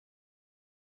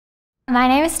My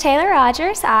name is Taylor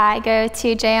Rogers. I go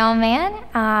to JL Mann.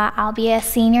 I'll be a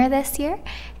senior this year.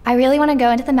 I really want to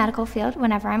go into the medical field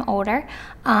whenever I'm older.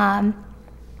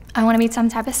 I want to be some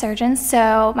type of surgeon,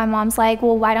 so my mom's like,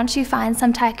 well, why don't you find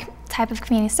some type of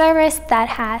community service that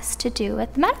has to do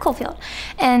with the medical field?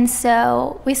 And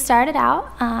so we started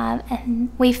out and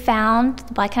we found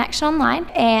the Blood Connection online,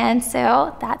 and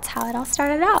so that's how it all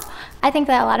started out. I think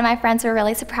that a lot of my friends were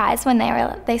really surprised when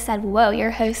they said, whoa, you're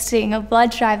hosting a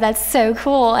blood drive, that's so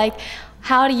cool. Like,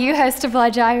 how do you host a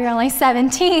blood drive? You're only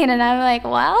 17. And I'm like,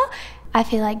 well, I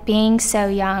feel like being so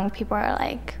young, people are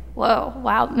like, whoa,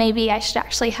 wow, maybe I should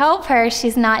actually help her.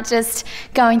 She's not just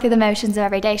going through the motions of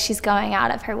every day, she's going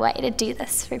out of her way to do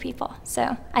this for people.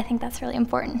 So I think that's really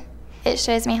important. It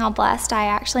shows me how blessed I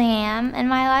actually am in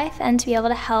my life, and to be able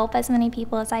to help as many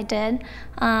people as I did.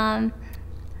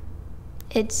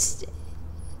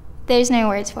 There's no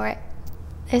words for it.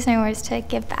 There's no words to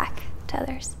give back to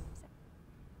others.